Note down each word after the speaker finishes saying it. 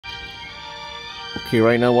Okay,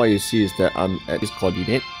 right now what you see is that I'm at this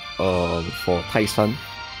coordinate for Tyson.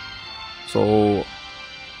 So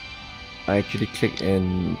I actually click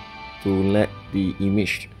and to let the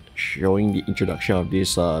image showing the introduction of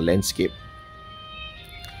this landscape,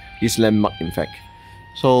 this landmark in fact.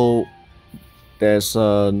 So there's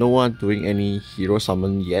no one doing any hero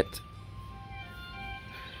summon yet.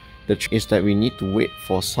 The trick is that we need to wait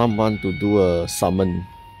for someone to do a summon.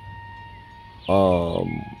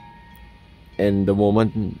 And the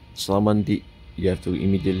moment someone did, you have to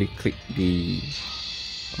immediately click the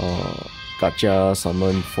Gacha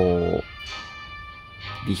summon for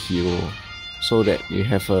the hero, so that you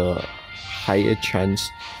have a higher chance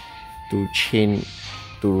to chain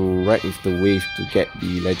to ride with the wave to get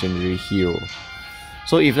the legendary hero.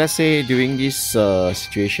 So if let's say during this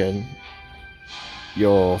situation,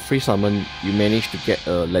 your free summon you manage to get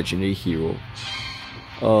a legendary hero,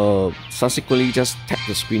 subsequently just tap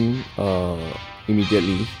the screen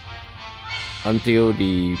immediately until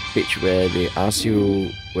the page where they ask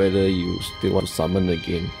you whether you still want to summon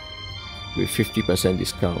again with 50%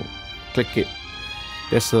 discount. Click it.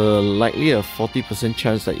 There's likely a 40%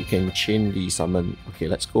 chance that you can chain the summon. Okay,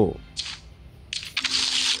 let's go.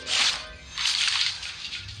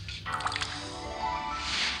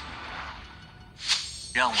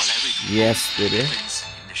 Yes, baby.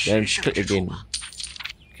 Then click again.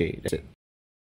 Okay, that's it.